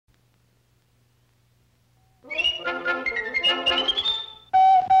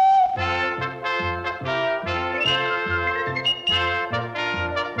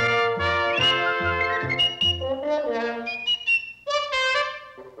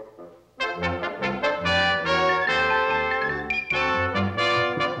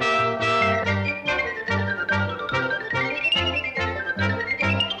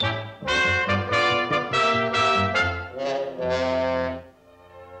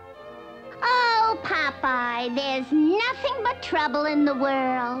Popeye, there's nothing but trouble in the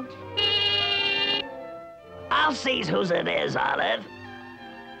world. I'll see whose it is, Olive.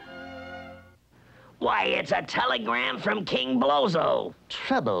 Why, it's a telegram from King Blozo.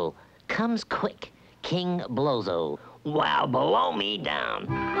 Trouble comes quick, King Blozo. Wow, blow me down.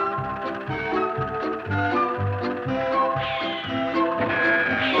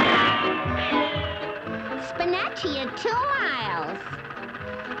 Spinachia, 2 miles.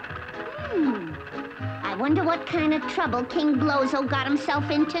 I wonder what kind of trouble King Blozo got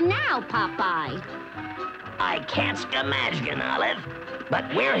himself into now, Popeye. I can't imagine, Olive,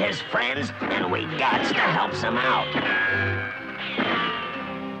 but we're his friends, and we gots to help him out.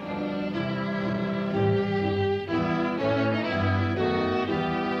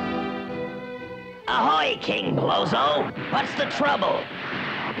 Ahoy, King Blozo! What's the trouble?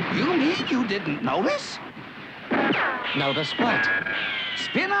 You mean you didn't notice? Notice what?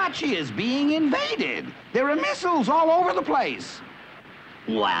 Spinach is being invaded. There are missiles all over the place.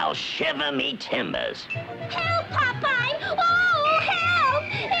 Well, shiver me timbers. Help, Popeye! Oh, help!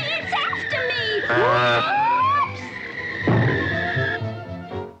 It's after me! Oops!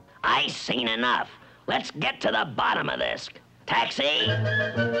 I seen enough. Let's get to the bottom of this. Taxi?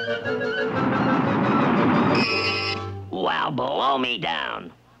 Well, blow me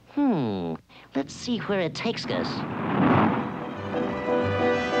down. Let's see where it takes us.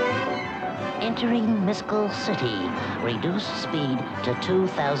 Entering Miskel City. Reduce speed to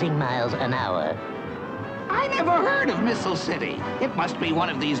 2,000 miles an hour. I never heard of Missile City. It must be one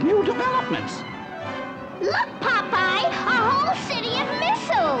of these new developments. Look, Popeye! A whole city of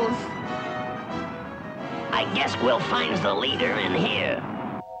missiles! I guess we'll find the leader in here.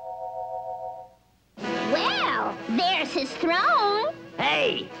 Well, there's his throne.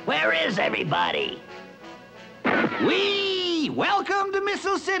 Hey, where is everybody? Welcome to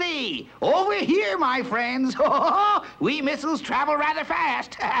Missile City. Over here, my friends. We missiles travel rather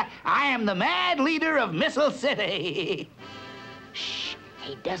fast. I am the mad leader of Missile City. Shh,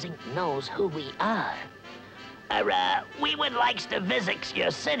 he doesn't knows who we are. We would like to visit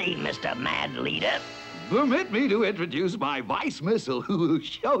your city, Mr. Mad Leader. Permit me to introduce my vice missile who will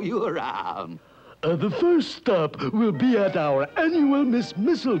show you around. The first stop will be at our annual Miss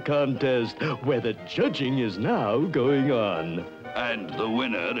Missile contest, where the judging is now going on. And the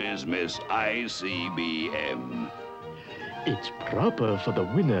winner is Miss ICBM. It's proper for the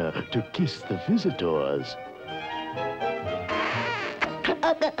winner to kiss the visitors.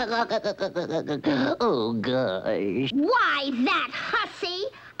 Oh, gosh. Why, that hussy!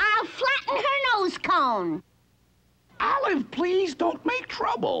 I'll flatten her nose cone. Olive, please don't make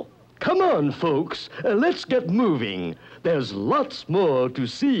trouble. Come on, folks. Let's get moving. There's lots more to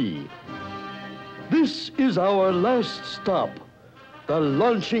see. This is our last stop. The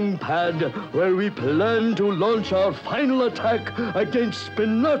launching pad where we plan to launch our final attack against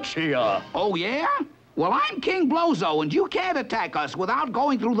Spinachia. Oh, yeah? Well, I'm King Blozo, and you can't attack us without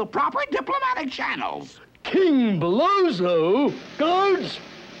going through the proper diplomatic channels. King Blozo? Guards,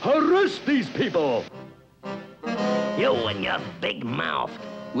 arrest these people. You and your big mouth.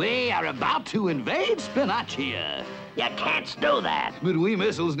 We are about to invade Spinachia. You can't do that. But we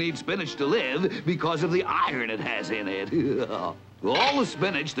missiles need spinach to live because of the iron it has in it. All the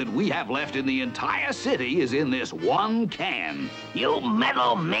spinach that we have left in the entire city is in this one can. You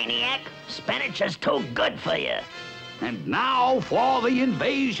metal maniac! Spinach is too good for you. And now for the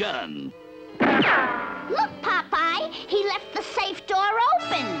invasion. Look, Popeye, he left the safe door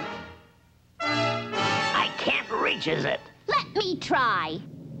open. I can't reach it. Let me try.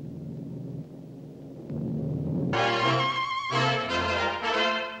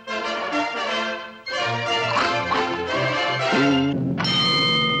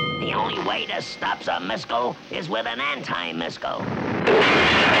 The only way to stop a missile is with an anti-missile. Gangway!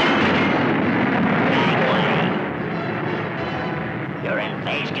 Your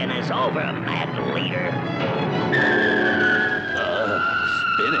invasion is over, Mad Leader.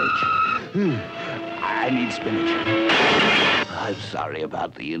 Spinach. I need spinach. I'm sorry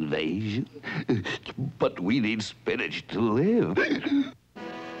about the invasion, but we need spinach to live.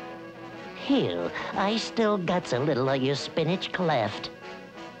 Here, I still got a little of your spinach left.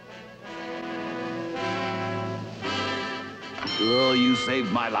 Oh, you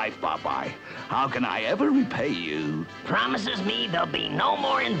saved my life, Popeye. How can I ever repay you? Promises me there'll be no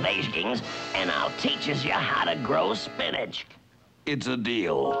more invasions, and I'll teaches you how to grow spinach. It's a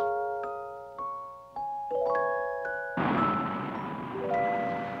deal.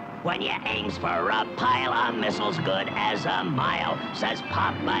 When you aims for a pile of missiles good as a mile, says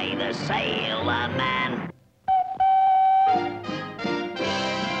Popeye the Sailor Man.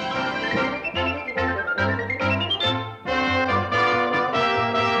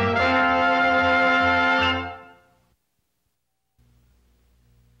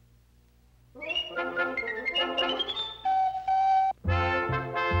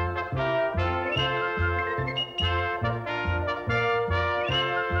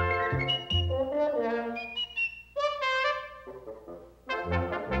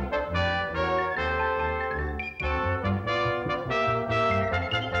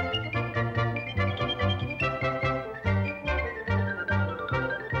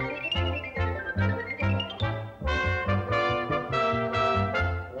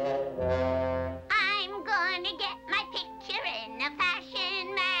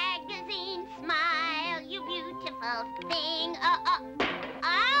 little thing.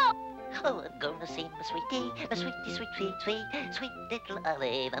 Oh! Oh, I'm going to see my sweetie, sweet little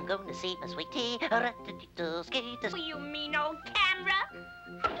Olive. I'm going to see my sweetie, Oh, you mean old camera?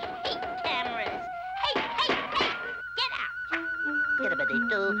 I hate cameras. Hey! Get out! Get a minute,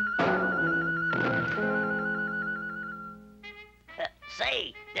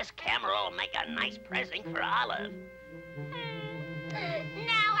 Say, this camera will make a nice present for Olive.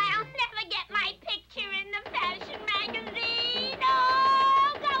 Now I'll never get my picture in the fashion magazine.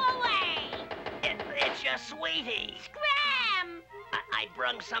 Oh, go away! It's your sweetie. Scram! I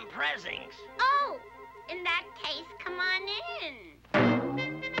brung some presents. Oh, in that case, come on in.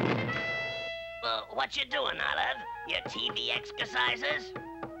 Well, what you doing, Olive? Your TV exercises?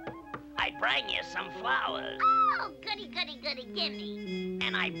 I brung you some flowers. Oh, goody, gimme.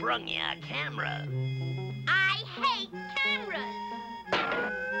 And I brung you a camera. I hate cameras.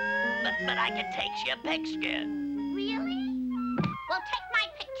 But I can take you a picture. Really? Well, take my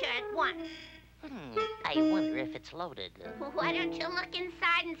picture at once. I wonder if it's loaded. Why don't you look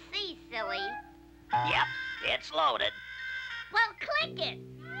inside and see, silly? Yep, it's loaded. Well, click it.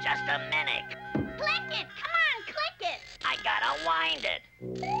 Just a minute. Click it. Come on, click it. I gotta wind it.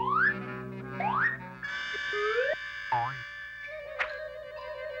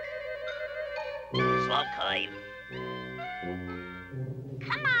 Slow curve.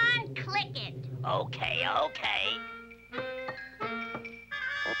 Come on, click it. Okay.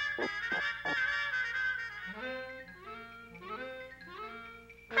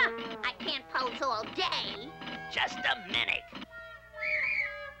 Huh, I can't pose all day. Just a minute.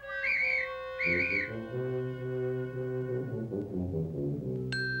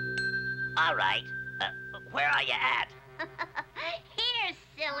 All right. Where are you at? Here,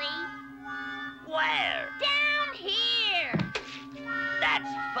 silly. Where? Down here. That's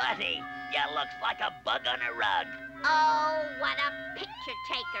funny. You looks like a bug on a rug. Oh, what a picture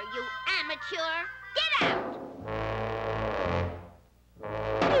taker, you amateur. Get out.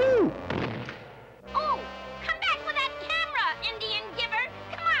 Oh, come back with that camera, Indian giver.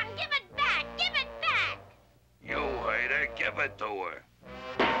 Come on, give it back. Give it back. You heard her. Give it to her.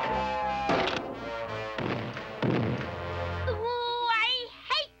 Ooh, I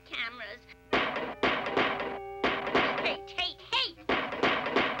hate cameras. Hate.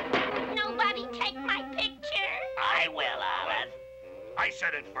 Nobody take my picture. I will, Olive. I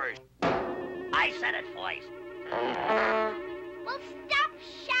said it first. I said it first. Well, stop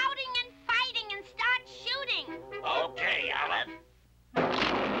shouting and fighting and start shooting. Okay, Olive.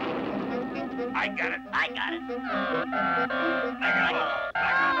 I got it.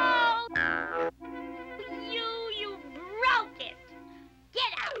 Oh, you broke it.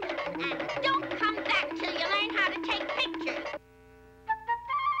 Get out and don't come back till you learn how to take pictures.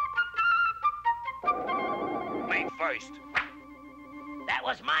 Me first. That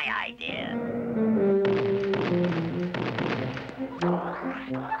was my idea.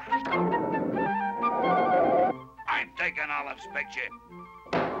 I'm taking Olive's picture.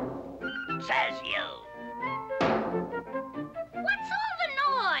 Says you. What's all the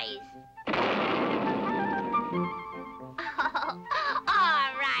noise? Oh,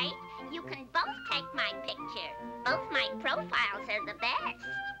 all right. You can both take my picture. Both my profiles are the best.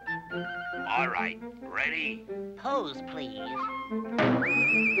 All right. Ready? Pose, please. Ooh,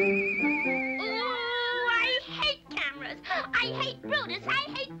 I hate cameras. I hate Brutus. I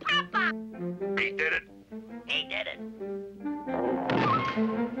hate Popeye. He did it. He did it.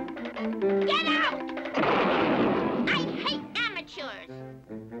 Get out! I hate amateurs.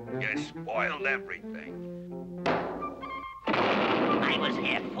 You spoiled everything. I was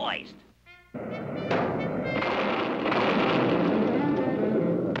here first.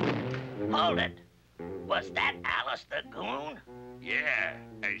 Hold it. Was that Alice the Goon? Yeah,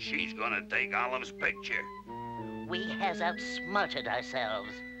 and she's gonna take Olive's picture. We has outsmarted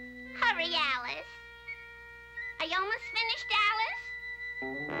ourselves. Hurry, Alice. Are you almost finished, Alice?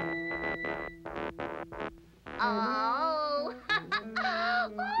 Oh.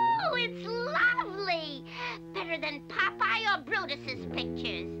 Oh, it's lovely. Better than Popeye or Brutus's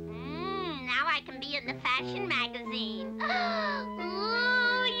pictures. Now I can be in the fashion magazine.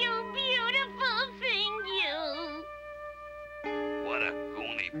 Ooh, you beautiful thing, you. What a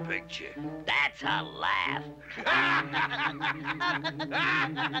goony picture. That's a laugh.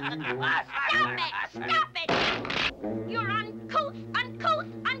 Stop it! You're uncouth.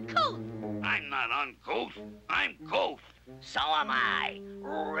 I'm not uncouth. I'm couth. So am I.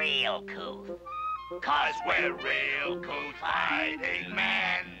 Real couth. 'Cause We're real couth fighting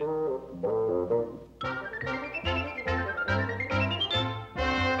men.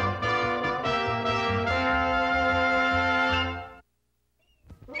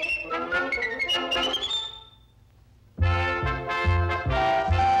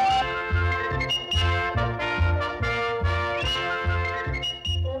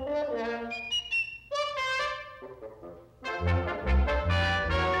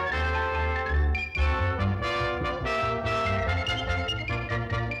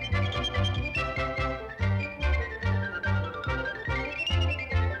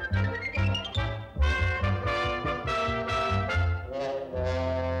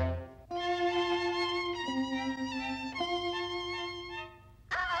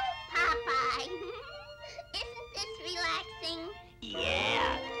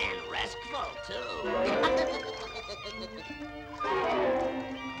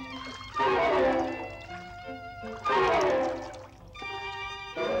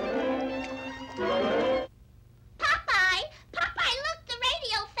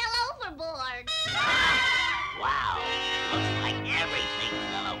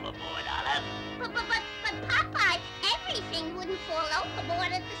 fall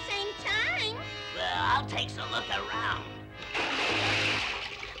overboard at the same time. Well, I'll take a look around.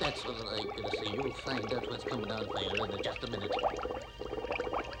 That's all I'm gonna say. You'll find out what's coming out there in just a minute.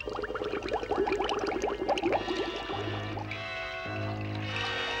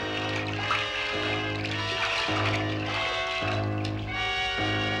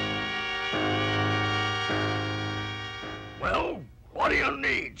 Well, what do you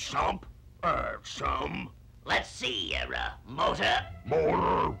need, Chump? Some Let's see your motor,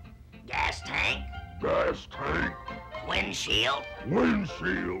 motor, gas tank, gas tank, windshield,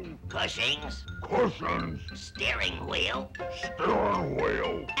 windshield, cushings, cushions, steering wheel, steering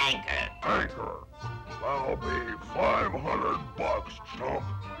wheel, anchor. anchor. That'll be $500, Chump.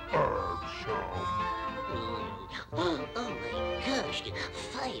 Chump. Oh my gosh,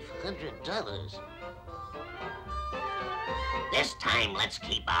 $500. This time, let's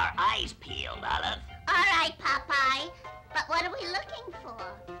keep our eyes peeled, Olive. All right, Popeye. But what are we looking for?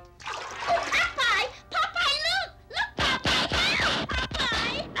 Oh, Popeye! Popeye, look! Look, Popeye! Help,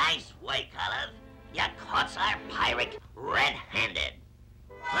 Popeye! Nice work, Olive. You caught our pirate red-handed.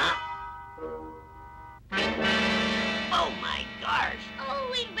 Huh? Oh, my gosh. Oh,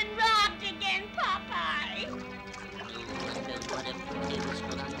 we've been robbed again, Popeye. I wonder what if they was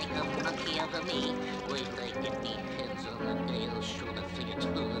gonna make a monkey out of me. Wait till I get me hands on the nail, show the figure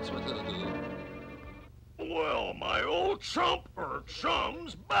two, that's what I'll do. Well, my old chump or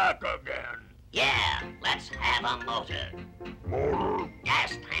chum's back again. Yeah, let's have a motor, Motor,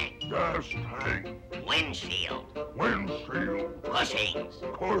 gas tank, gas tank, windshield, windshield, bushings,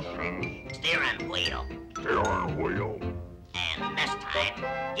 cushions, steering wheel, steering wheel. and this time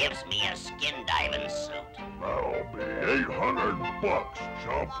gives me a skin diving suit. That'll be $800,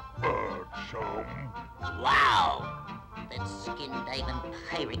 Chump. Chum. Wow! That skin diving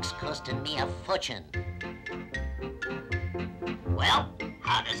pirate's costing me a fortune. Well,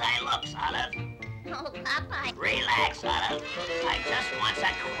 how does I look, Olive? Oh, Popeye. Relax, Olive. I just want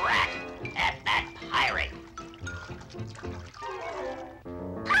a crack at that pirate.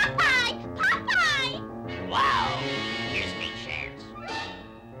 Popeye! Popeye! Wow! Here's me chance.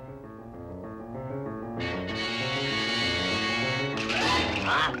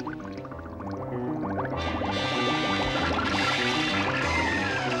 Huh?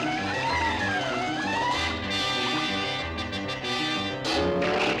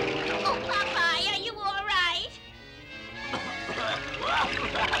 Oh, Popeye, are you all right?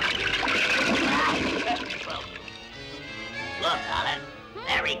 Look, Olive.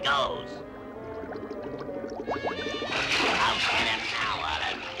 There he goes. I'll get him now,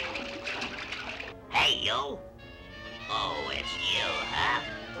 Olive. Hey, you. Oh, it's you, huh?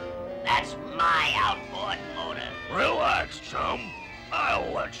 That's my outboard motor. Relax, chum.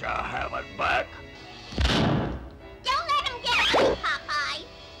 I'll let you have it back. Don't let him get us, Popeye.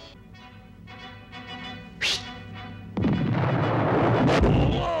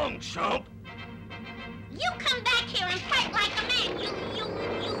 Long, chump. You come back here and fight like a man, you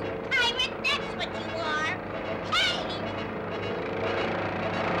pirate. That's what you are. Hey!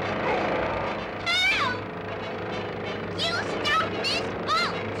 Help! You stop this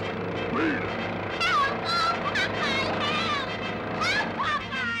boat! Beat it. Help! Oh, Popeye, help! Help,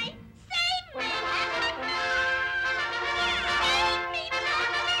 Popeye! Save me!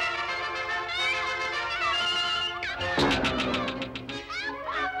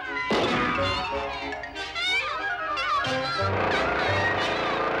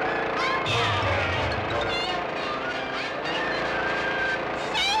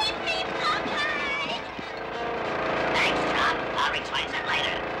 Save me, Thanks, Chop. I'll return it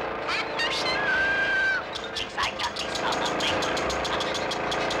later. Thinks I got myself a big one.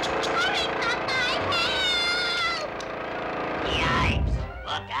 Hurry, Popeye, help! Yipes!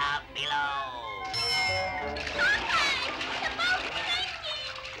 Look out below. Popeye, the boat's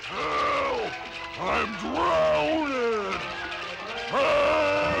sinking! Help! I'm drowning!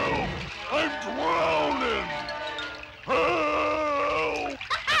 Help! I'm drowning! Help!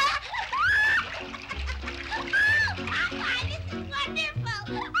 Popeye, this is wonderful!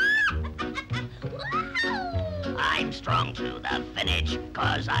 I'm strong to the finish,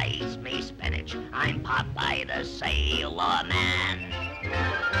 'cause I eats me spinach. I'm Popeye the Sailor Man.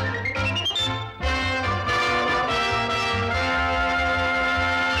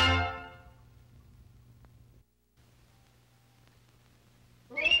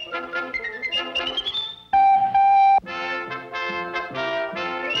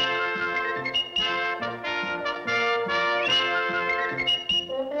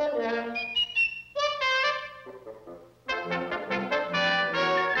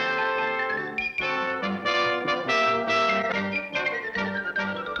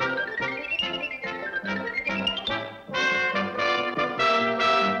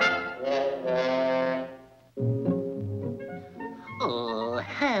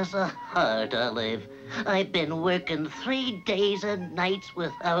 has a heart, Olive. I've been working 3 days and nights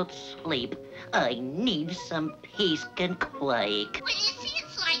without sleep. I need some peace and quiet. Well, you see,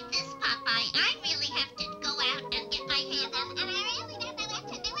 it's like this, Popeye. I really have to go out and get my hands on, and I really don't know what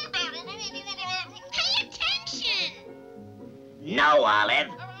to do about it. Pay attention! No, Olive.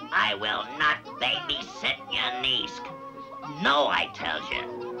 I will not babysit your niece. No, I tells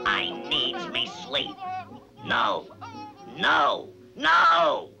you. I needs me sleep. No. No.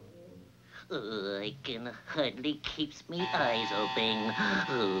 No! I can hardly keeps me eyes open.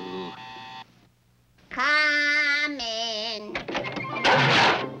 Oh. Come in.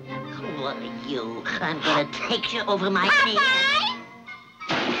 Why, you, I'm gonna take you over my head.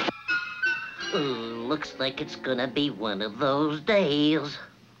 Oh, looks like it's gonna be one of those days.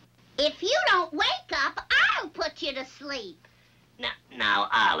 If you don't wake up, I'll put you to sleep. Now,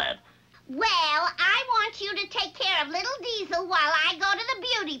 Olive. Well, I want you to take care of little Diesel while I go to the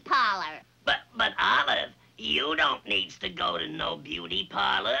beauty parlor. But Olive, you don't needs to go to no beauty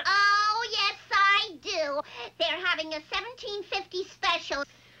parlor. Oh, yes, I do. They're having a 1750 special.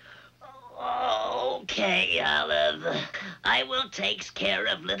 Okay, Olive. I will takes care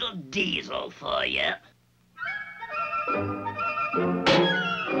of little Diesel for you.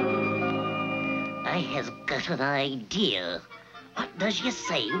 I has got an idea. What does you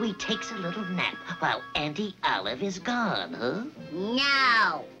say we takes a little nap while Auntie Olive is gone, huh?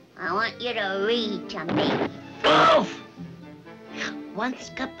 No, I want you to read to me. Oof!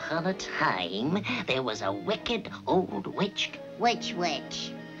 Once upon a time, there was a wicked old witch. Which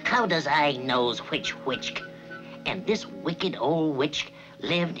witch? How does I knows which witch? And this wicked old witch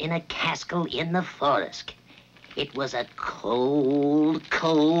lived in a castle in the forest. It was a cold,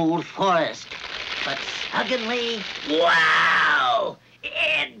 cold forest. But suddenly... Wow!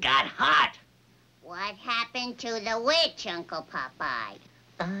 It got hot. What happened to the witch, Uncle Popeye?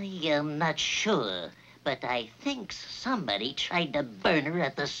 I am not sure, but I think somebody tried to burn her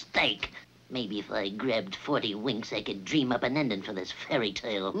at the stake. Maybe if I grabbed 40 winks, I could dream up an ending for this fairy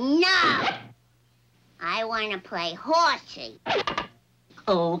tale. No! I want to play horsey.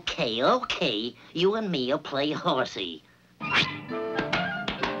 Okay, okay. You and me'll play horsey.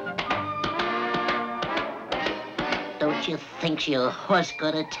 Don't you think your horse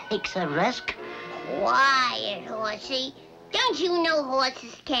gonna take a rest? Quiet, horsey. Don't you know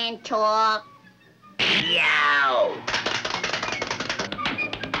horses can't talk? Yow!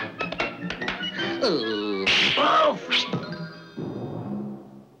 Ooh. Oof!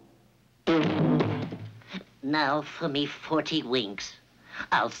 Now for me 40 winks.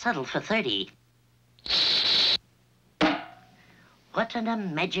 I'll settle for 30. What an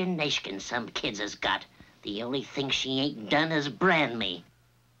imagination some kids has got. The only thing she ain't done is brand me.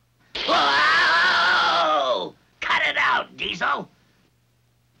 Whoa! Cut it out, Diesel.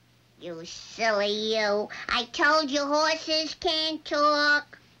 You silly you. I told you horses can't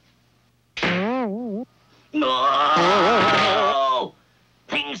talk. No!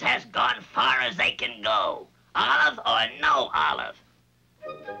 Things has gone far as they can go. Olive or no Olive?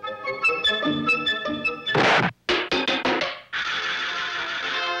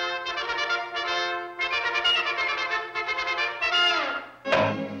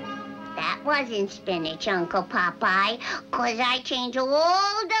 That wasn't spinach, Uncle Popeye, 'cause I changed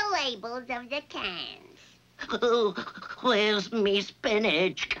all the labels of the cans. Oh, where's me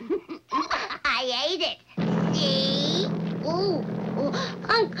spinach? I ate it. See? Ooh,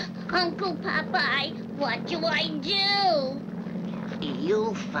 Uncle Popeye, what do I do?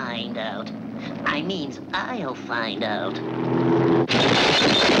 You'll find out. I means I'll find out.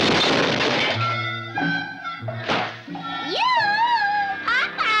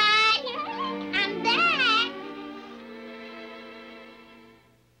 Popeye! I'm back!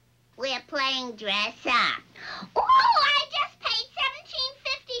 We're playing dress up. Oh, I just paid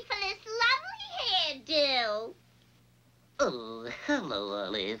 $17.50 for this lovely hairdo. Oh, hello,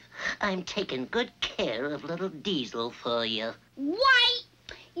 Olive. I'm taking good care of little Diesel for you. Why,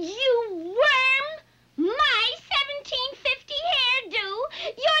 you worm! My $17.50 hairdo!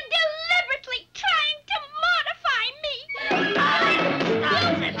 You're deliberately trying to mortify me!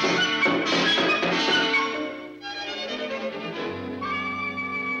 Stop it!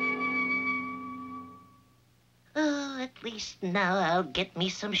 Oh, at least now I'll get me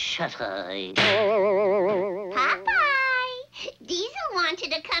some shut-eye. Popeye, Diesel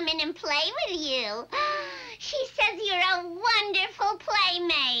wanted to come in and play with you. She says you're a wonderful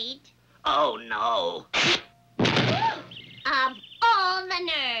playmate. Oh, no. Of all the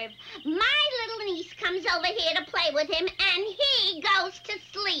nerve. My little niece comes over here to play with him, and he goes to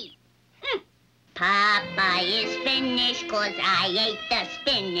sleep. Popeye is finished 'cause I ate the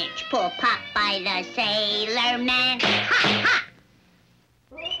spinach. Poor Popeye the sailor man. Ha ha!